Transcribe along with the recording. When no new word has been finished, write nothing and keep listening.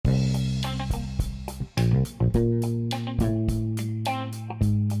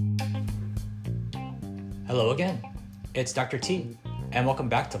Hello again, it's Dr. T, and welcome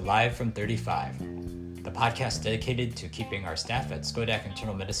back to Live from 35, the podcast dedicated to keeping our staff at Schodack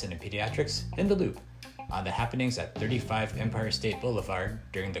Internal Medicine and Pediatrics in the loop on the happenings at 35 Empire State Boulevard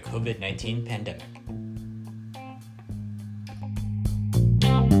during the COVID-19 pandemic.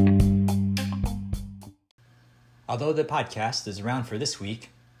 Although the podcast is around for this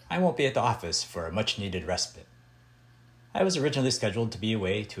week, I won't be at the office for a much-needed respite. I was originally scheduled to be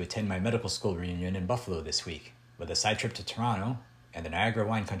away to attend my medical school reunion in Buffalo this week, with a side trip to Toronto and the Niagara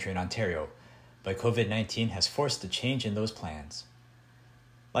wine country in Ontario, but COVID-19 has forced a change in those plans.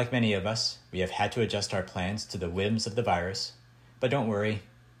 Like many of us, we have had to adjust our plans to the whims of the virus, but don't worry,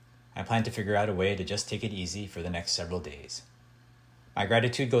 I plan to figure out a way to just take it easy for the next several days. My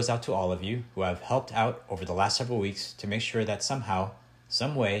gratitude goes out to all of you who have helped out over the last several weeks to make sure that somehow,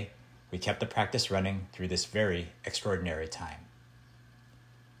 some way, we kept the practice running through this very extraordinary time.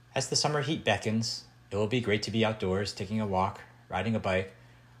 As the summer heat beckons, it will be great to be outdoors taking a walk, riding a bike,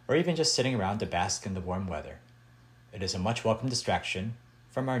 or even just sitting around to bask in the warm weather. It is a much welcome distraction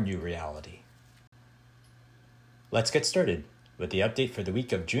from our new reality. Let's get started with the update for the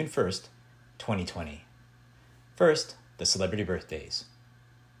week of June 1st, 2020. First, the celebrity birthdays.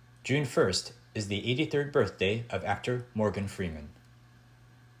 June 1st is the 83rd birthday of actor Morgan Freeman.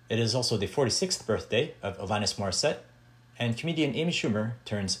 It is also the 46th birthday of Alanis Morissette, and comedian Amy Schumer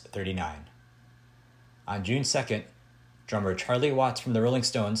turns 39. On June 2nd, drummer Charlie Watts from the Rolling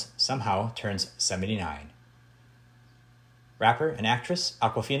Stones somehow turns 79. Rapper and actress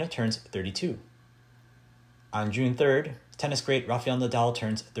Awkwafina turns 32. On June 3rd, tennis great Rafael Nadal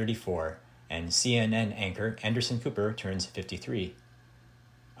turns 34, and CNN anchor Anderson Cooper turns 53.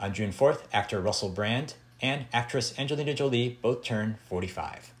 On June 4th, actor Russell Brand and actress Angelina Jolie both turn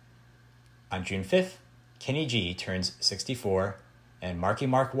 45. On June 5th, Kenny G turns 64, and Marky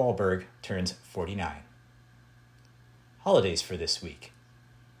Mark Wahlberg turns 49. Holidays for this week.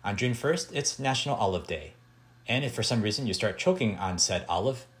 On June 1st, it's National Olive Day, and if for some reason you start choking on said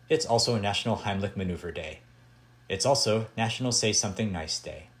olive, it's also National Heimlich Maneuver Day. It's also National Say Something Nice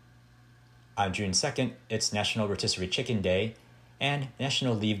Day. On June 2nd, it's National Rotisserie Chicken Day and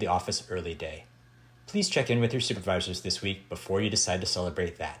National Leave the Office Early Day. Please check in with your supervisors this week before you decide to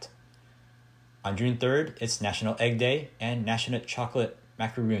celebrate that. On June 3rd, it's National Egg Day and National Chocolate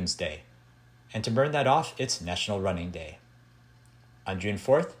Macaroons Day. And to burn that off, it's National Running Day. On June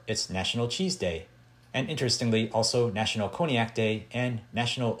 4th, it's National Cheese Day, and interestingly, also National Cognac Day and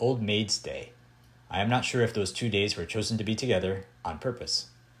National Old Maids Day. I am not sure if those 2 days were chosen to be together on purpose.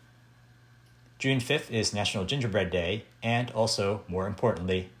 June 5th is National Gingerbread Day, and also, more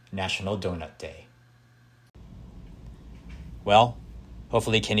importantly, National Donut Day. Well,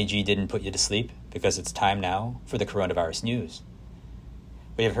 hopefully Kenny G didn't put you to sleep, because it's time now for the coronavirus news.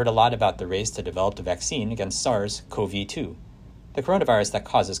 We have heard a lot about the race to develop a vaccine against SARS-CoV-2, the coronavirus that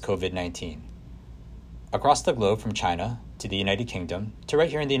causes COVID-19. Across the globe from China to the United Kingdom to right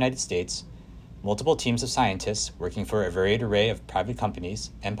here in the United States, multiple teams of scientists working for a varied array of private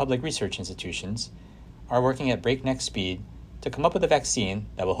companies and public research institutions are working at breakneck speed to come up with a vaccine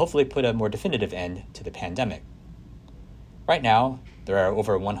that will hopefully put a more definitive end to the pandemic. Right now, there are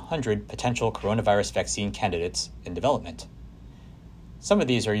over 100 potential coronavirus vaccine candidates in development. Some of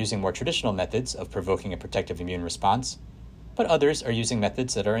these are using more traditional methods of provoking a protective immune response, but others are using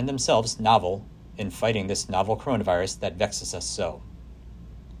methods that are in themselves novel in fighting this novel coronavirus that vexes us so.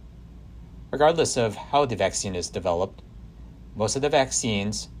 Regardless of how the vaccine is developed, most of the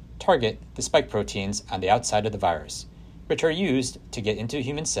vaccines target the spike proteins on the outside of the virus, which are used to get into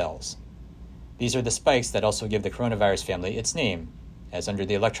human cells. These are the spikes that also give the coronavirus family its name, as under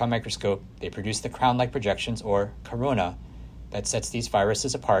the electron microscope they produce the crown-like projections, or corona, that sets these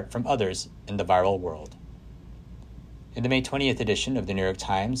viruses apart from others in the viral world. In the May 20th edition of the New York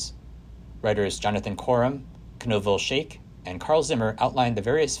Times, writers Jonathan Coram, Knovel Sheikh, and Carl Zimmer outlined the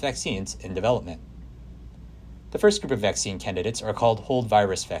various vaccines in development. The first group of vaccine candidates are called whole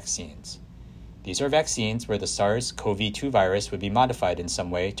virus vaccines. These are vaccines where the SARS-CoV-2 virus would be modified in some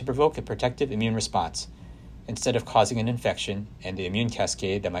way to provoke a protective immune response, instead of causing an infection and the immune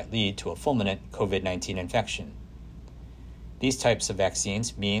cascade that might lead to a fulminant COVID-19 infection. These types of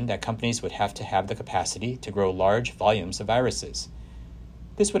vaccines mean that companies would have to have the capacity to grow large volumes of viruses.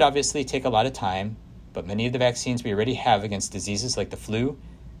 This would obviously take a lot of time, but many of the vaccines we already have against diseases like the flu,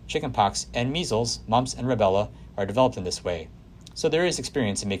 chickenpox, and measles, mumps, and rubella are developed in this way, so there is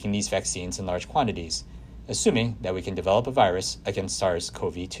experience in making these vaccines in large quantities, assuming that we can develop a virus against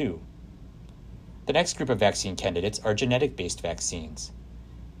SARS-CoV-2. The next group of vaccine candidates are genetic-based vaccines.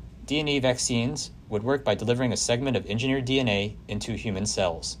 DNA vaccines would work by delivering a segment of engineered DNA into human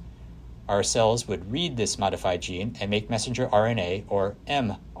cells. Our cells would read this modified gene and make messenger RNA, or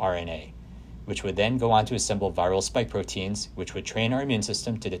mRNA, which would then go on to assemble viral spike proteins, which would train our immune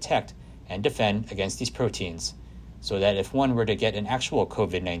system to detect and defend against these proteins, so that if one were to get an actual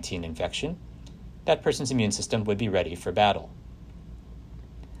COVID-19 infection, that person's immune system would be ready for battle.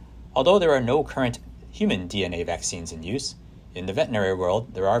 Although there are no current human DNA vaccines in use, in the veterinary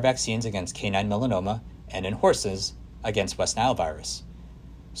world there are vaccines against canine melanoma and in horses against West Nile virus.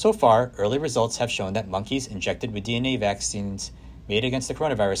 So far, early results have shown that monkeys injected with DNA vaccines made against the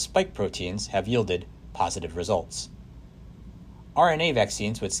coronavirus spike proteins have yielded positive results. RNA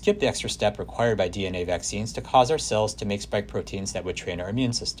vaccines would skip the extra step required by DNA vaccines to cause our cells to make spike proteins that would train our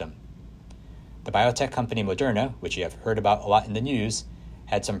immune system. The biotech company Moderna, which you have heard about a lot in the news,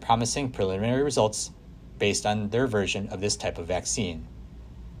 had some promising preliminary results based on their version of this type of vaccine.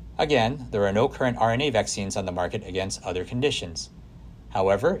 Again, there are no current RNA vaccines on the market against other conditions.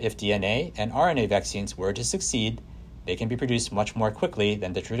 However, if DNA and RNA vaccines were to succeed, they can be produced much more quickly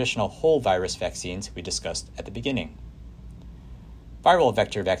than the traditional whole virus vaccines we discussed at the beginning. Viral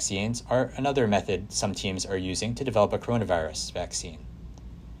vector vaccines are another method some teams are using to develop a coronavirus vaccine.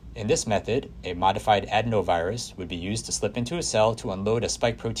 In this method, a modified adenovirus would be used to slip into a cell to unload a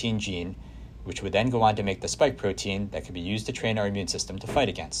spike protein gene, which would then go on to make the spike protein that could be used to train our immune system to fight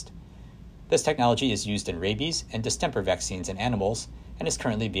against. This technology is used in rabies and distemper vaccines in animals and is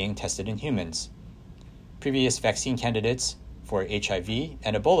currently being tested in humans. Previous vaccine candidates for HIV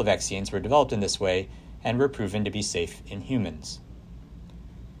and Ebola vaccines were developed in this way and were proven to be safe in humans.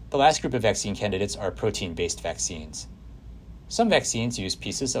 The last group of vaccine candidates are protein-based vaccines. Some vaccines use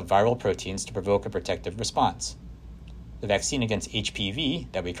pieces of viral proteins to provoke a protective response. The vaccine against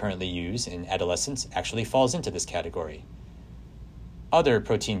HPV that we currently use in adolescents actually falls into this category. Other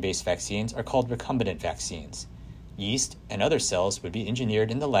protein-based vaccines are called recombinant vaccines. Yeast and other cells would be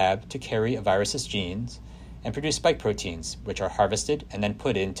engineered in the lab to carry a virus's genes and produce spike proteins, which are harvested and then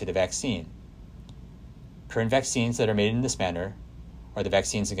put into the vaccine. Current vaccines that are made in this manner are the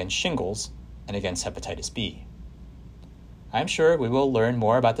vaccines against shingles and against hepatitis B. I'm sure we will learn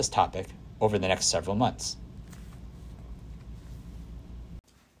more about this topic over the next several months.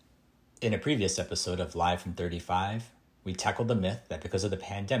 In a previous episode of Live from 35, we tackled the myth that because of the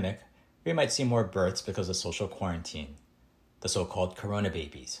pandemic, we might see more births because of social quarantine, the so-called corona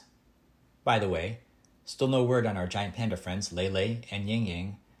babies. By the way, still no word on our giant panda friends Lele and Ying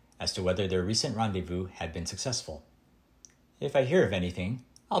Ying as to whether their recent rendezvous had been successful. If I hear of anything,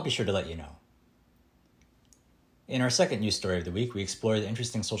 I'll be sure to let you know. In our second news story of the week, we explore the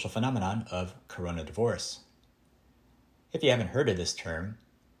interesting social phenomenon of corona divorce. If you haven't heard of this term,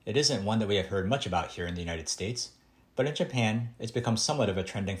 it isn't one that we have heard much about here in the United States, but in Japan, it's become somewhat of a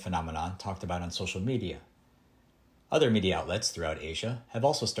trending phenomenon talked about on social media. Other media outlets throughout Asia have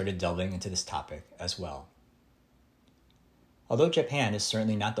also started delving into this topic as well. Although Japan is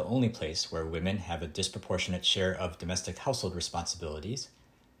certainly not the only place where women have a disproportionate share of domestic household responsibilities,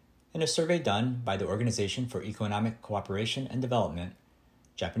 in a survey done by the Organization for Economic Cooperation and Development,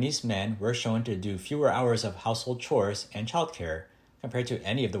 Japanese men were shown to do fewer hours of household chores and childcare compared to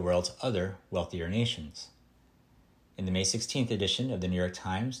any of the world's other wealthier nations. In the May 16th edition of the New York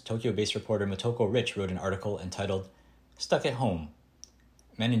Times, Tokyo-based reporter Motoko Rich wrote an article entitled, "Stuck at Home.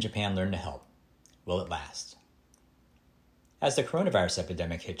 Men in Japan Learn to Help. Will it last?" As the coronavirus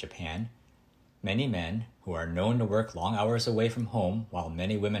epidemic hit Japan, many men, who are known to work long hours away from home while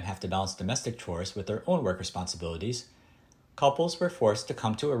many women have to balance domestic chores with their own work responsibilities, couples were forced to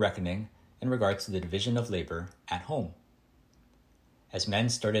come to a reckoning in regards to the division of labor at home. As men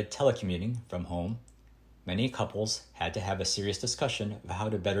started telecommuting from home, many couples had to have a serious discussion of how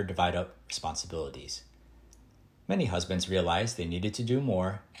to better divide up responsibilities. Many husbands realized they needed to do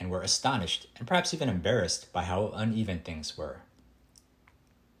more and were astonished and perhaps even embarrassed by how uneven things were.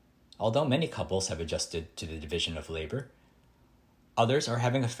 Although many couples have adjusted to the division of labor, others are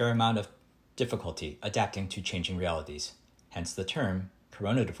having a fair amount of difficulty adapting to changing realities, hence the term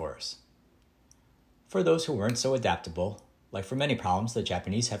corona divorce. For those who weren't so adaptable, like for many problems, the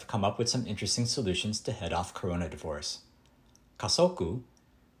Japanese have come up with some interesting solutions to head off corona divorce. Kasoku,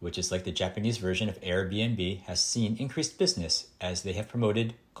 which is like the Japanese version of Airbnb, has seen increased business as they have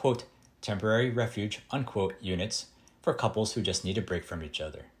promoted, quote, temporary refuge, unquote, units for couples who just need a break from each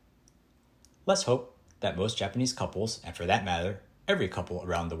other. Let's hope that most Japanese couples, and for that matter, every couple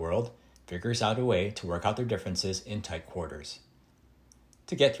around the world, figures out a way to work out their differences in tight quarters.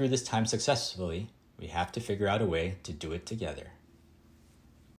 To get through this time successfully, we have to figure out a way to do it together.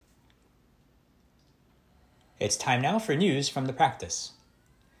 It's time now for news from the practice.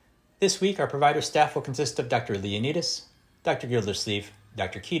 This week, our provider staff will consist of Dr. Leonidas, Dr. Gildersleeve,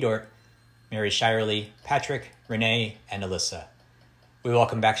 Dr. Keydort, Mary Shirley, Patrick, Renee, and Alyssa. We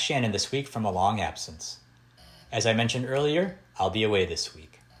welcome back Shannon this week from a long absence. As I mentioned earlier, I'll be away this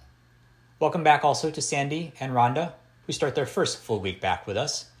week. Welcome back also to Sandy and Rhonda, who start their first full week back with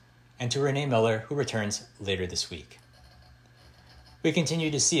us, and to Renee Miller, who returns later this week. We continue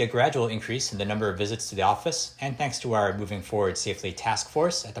to see a gradual increase in the number of visits to the office, and thanks to our Moving Forward Safely task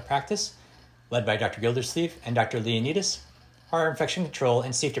force at the practice, led by Dr. Gildersleeve and Dr. Leonidas, our infection control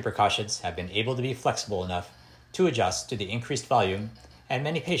and safety precautions have been able to be flexible enough to adjust to the increased volume, and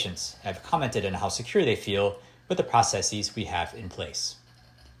many patients have commented on how secure they feel with the processes we have in place.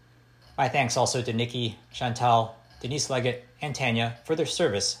 My thanks also to Nikki, Chantal, Denise Leggett, and Tanya for their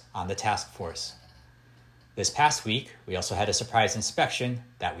service on the task force. This past week, we also had a surprise inspection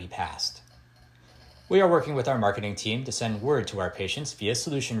that we passed. We are working with our marketing team to send word to our patients via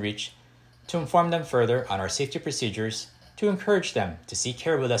Solution Reach to inform them further on our safety procedures, to encourage them to seek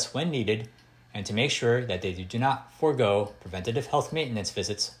care with us when needed, and to make sure that they do not forego preventative health maintenance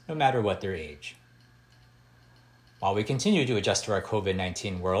visits no matter what their age. While we continue to adjust to our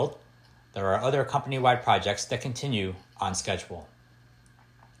COVID-19 world, there are other company-wide projects that continue on schedule.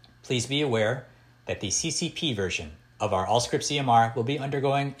 Please be aware that the CCP version of our Allscripts EMR will be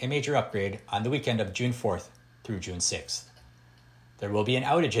undergoing a major upgrade on the weekend of June 4th through June 6th. There will be an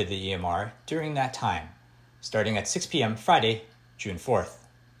outage of the EMR during that time, starting at 6 p.m. Friday, June 4th.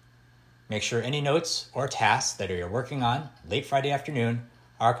 Make sure any notes or tasks that you're working on late Friday afternoon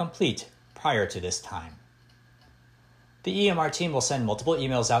are complete prior to this time. The EMR team will send multiple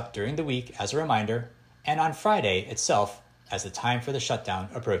emails out during the week as a reminder, and on Friday itself as the time for the shutdown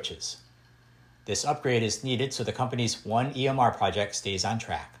approaches. This upgrade is needed so the company's one EMR project stays on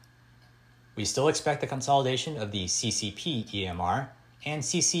track. We still expect the consolidation of the CCP EMR and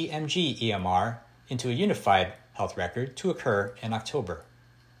CCMG EMR into a unified health record to occur in October.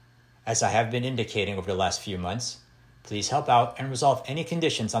 As I have been indicating over the last few months, please help out and resolve any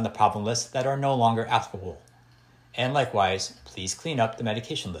conditions on the problem list that are no longer applicable. And likewise, please clean up the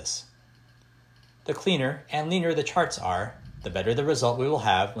medication list. The cleaner and leaner the charts are, the better the result we will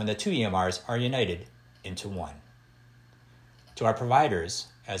have when the two EMRs are united into one. To our providers,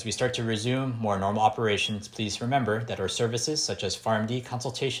 as we start to resume more normal operations, please remember that our services such as PharmD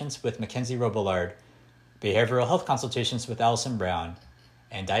consultations with Mackenzie Robillard, behavioral health consultations with Allison Brown,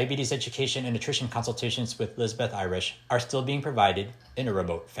 and diabetes education and nutrition consultations with Elizabeth Irish are still being provided in a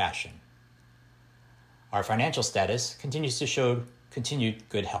remote fashion. Our financial status continues to show continued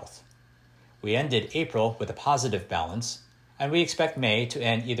good health. We ended April with a positive balance, and we expect May to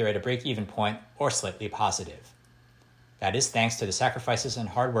end either at a break-even point or slightly positive. That is thanks to the sacrifices and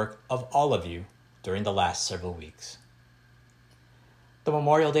hard work of all of you during the last several weeks. The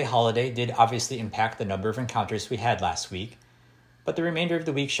Memorial Day holiday did obviously impact the number of encounters we had last week, but the remainder of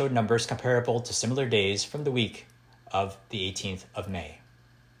the week showed numbers comparable to similar days from the week of the 18th of May.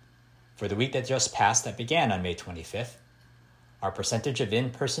 For the week that just passed that began on May 25th, our percentage of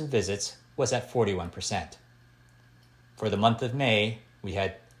in-person visits was at 41%. For the month of May, we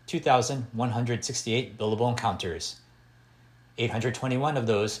had 2,168 billable encounters. 821 of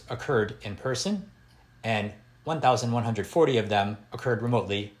those occurred in person, and 1,140 of them occurred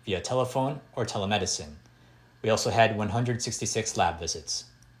remotely via telephone or telemedicine. We also had 166 lab visits.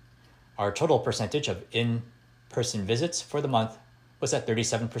 Our total percentage of in-person visits for the month was at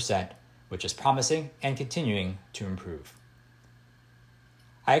 37%, which is promising and continuing to improve.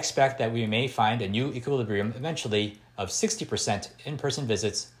 I expect that we may find a new equilibrium eventually of 60% in-person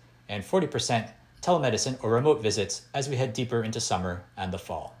visits and 40% telemedicine or remote visits as we head deeper into summer and the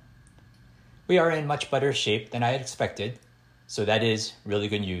fall. We are in much better shape than I had expected, so that is really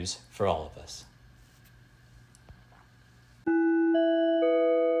good news for all of us.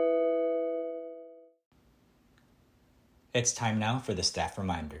 It's time now for the staff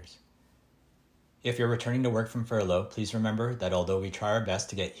reminders. If you're returning to work from furlough, please remember that although we try our best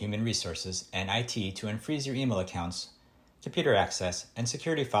to get human resources and IT to unfreeze your email accounts, computer access, and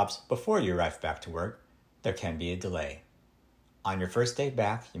security fobs before you arrive back to work, there can be a delay. On your first day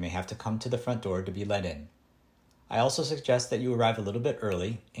back, you may have to come to the front door to be let in. I also suggest that you arrive a little bit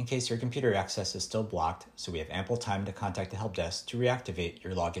early in case your computer access is still blocked, so we have ample time to contact the help desk to reactivate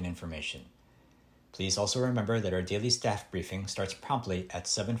your login information. Please also remember that our daily staff briefing starts promptly at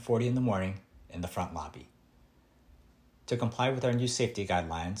 7:40 in the morning in the front lobby. To comply with our new safety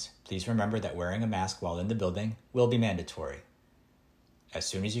guidelines, please remember that wearing a mask while in the building will be mandatory. As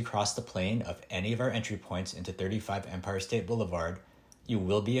soon as you cross the plane of any of our entry points into 35 Empire State Boulevard, you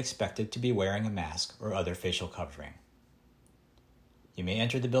will be expected to be wearing a mask or other facial covering. You may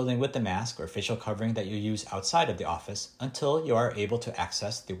enter the building with the mask or facial covering that you use outside of the office until you are able to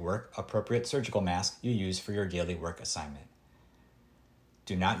access the work-appropriate surgical mask you use for your daily work assignment.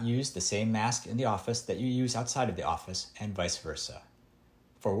 Do not use the same mask in the office that you use outside of the office, and vice versa.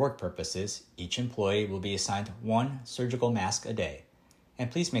 For work purposes, each employee will be assigned one surgical mask a day,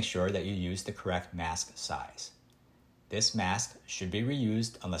 and please make sure that you use the correct mask size. This mask should be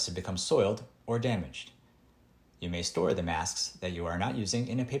reused unless it becomes soiled or damaged. You may store the masks that you are not using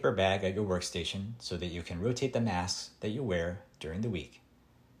in a paper bag at your workstation so that you can rotate the masks that you wear during the week.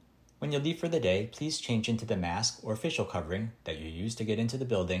 When you leave for the day, please change into the mask or facial covering that you use to get into the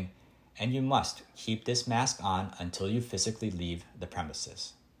building, and you must keep this mask on until you physically leave the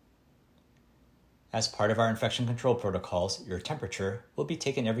premises. As part of our infection control protocols, your temperature will be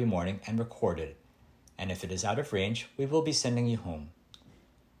taken every morning and recorded, and if it is out of range, we will be sending you home.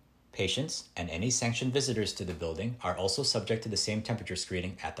 Patients and any sanctioned visitors to the building are also subject to the same temperature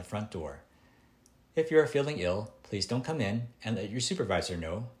screening at the front door. If you are feeling ill, please don't come in and let your supervisor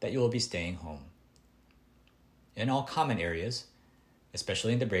know that you will be staying home. In all common areas,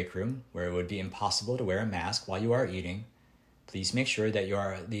 especially in the break room where it would be impossible to wear a mask while you are eating, please make sure that you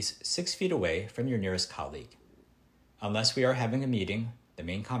are at least 6 feet away from your nearest colleague. Unless we are having a meeting, the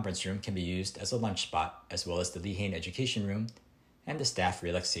main conference room can be used as a lunch spot, as well as the Lehane Education Room and the staff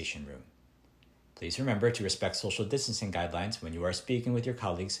relaxation room. Please remember to respect social distancing guidelines when you are speaking with your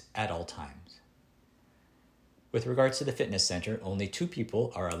colleagues at all times. With regards to the fitness center, only 2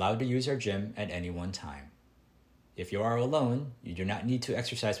 people are allowed to use our gym at any one time. If you are alone, you do not need to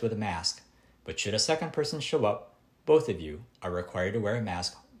exercise with a mask, but should a second person show up, both of you are required to wear a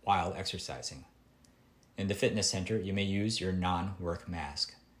mask while exercising. In the fitness center, you may use your non-work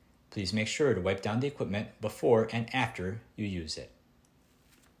mask. Please make sure to wipe down the equipment before and after you use it.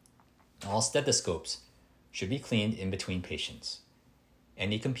 All stethoscopes should be cleaned in between patients.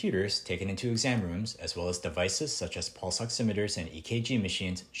 Any computers taken into exam rooms, as well as devices such as pulse oximeters and EKG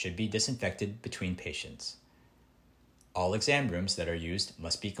machines, should be disinfected between patients. All exam rooms that are used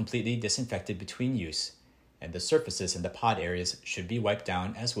must be completely disinfected between use, and the surfaces in the pod areas should be wiped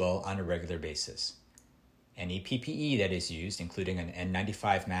down as well on a regular basis. Any PPE that is used, including an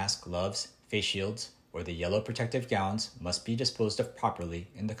N95 mask, gloves, face shields, or the yellow protective gowns, must be disposed of properly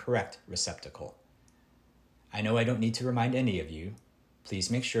in the correct receptacle. I know I don't need to remind any of you.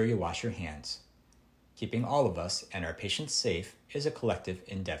 Please make sure you wash your hands. Keeping all of us and our patients safe is a collective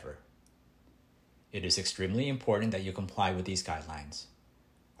endeavor. It is extremely important that you comply with these guidelines.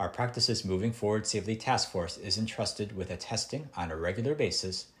 Our Practices Moving Forward Safely Task Force is entrusted with attesting on a regular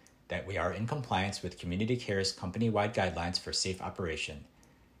basis that we are in compliance with Community Care's company-wide guidelines for safe operation,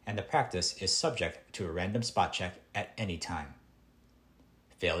 and the practice is subject to a random spot check at any time.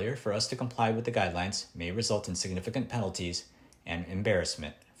 Failure for us to comply with the guidelines may result in significant penalties and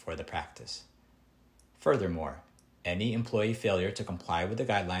embarrassment for the practice. Furthermore, any employee failure to comply with the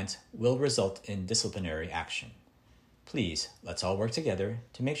guidelines will result in disciplinary action. Please, let's all work together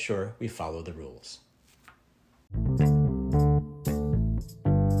to make sure we follow the rules.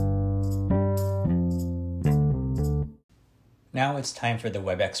 Now it's time for the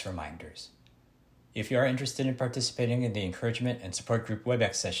WebEx reminders. If you are interested in participating in the encouragement and support group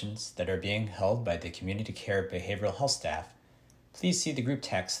WebEx sessions that are being held by the Community Care Behavioral Health staff, please see the group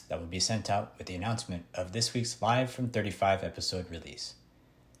text that will be sent out with the announcement of this week's Live from 35 episode release.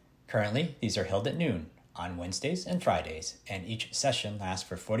 Currently, these are held at noon on Wednesdays and Fridays, and each session lasts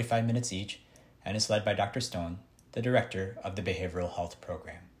for 45 minutes each and is led by Dr. Stone, the director of the Behavioral Health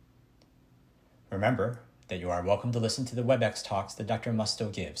Program. Remember that you are welcome to listen to the WebEx talks that Dr.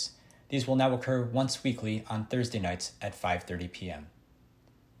 Musto gives. These will now occur once weekly on Thursday nights at 5:30 p.m.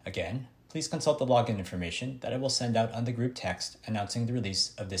 Again, please consult the login information that I will send out on the group text announcing the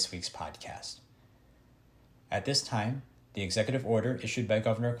release of this week's podcast. At this time, the executive order issued by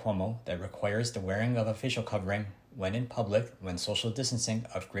Governor Cuomo that requires the wearing of a facial covering when in public when social distancing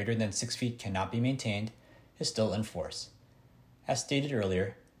of greater than 6 feet cannot be maintained is still in force. As stated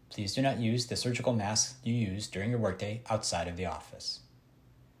earlier, please do not use the surgical masks you use during your workday outside of the office.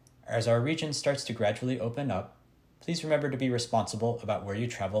 As our region starts to gradually open up, please remember to be responsible about where you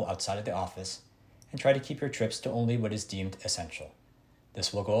travel outside of the office and try to keep your trips to only what is deemed essential.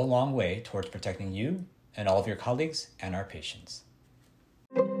 This will go a long way towards protecting you and all of your colleagues and our patients.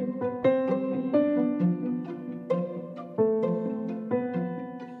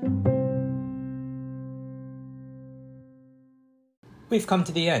 We've come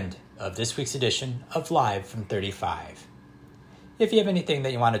to the end of this week's edition of Live from 35. If you have anything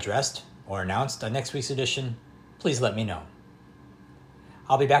that you want addressed or announced on next week's edition, please let me know.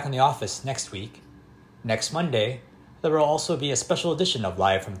 I'll be back in the office next week. Next Monday, There will also be a special edition of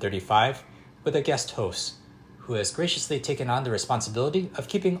Live from 35 with a guest host who has graciously taken on the responsibility of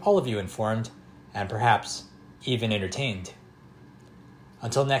keeping all of you informed and perhaps even entertained.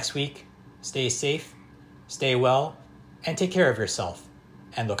 Until next week, stay safe, stay well, and take care of yourself,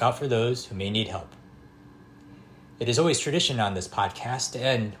 and look out for those who may need help. It is always tradition on this podcast to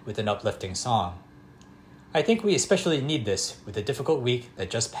end with an uplifting song. I think we especially need this with the difficult week that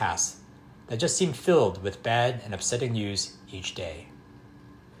just passed, that just seemed filled with bad and upsetting news each day.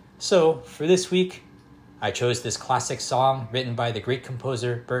 So, for this week, I chose this classic song written by the great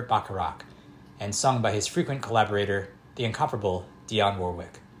composer Burt Bacharach and sung by his frequent collaborator, the incomparable Dionne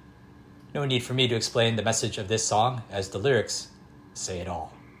Warwick. No need for me to explain the message of this song, as the lyrics say it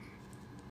all.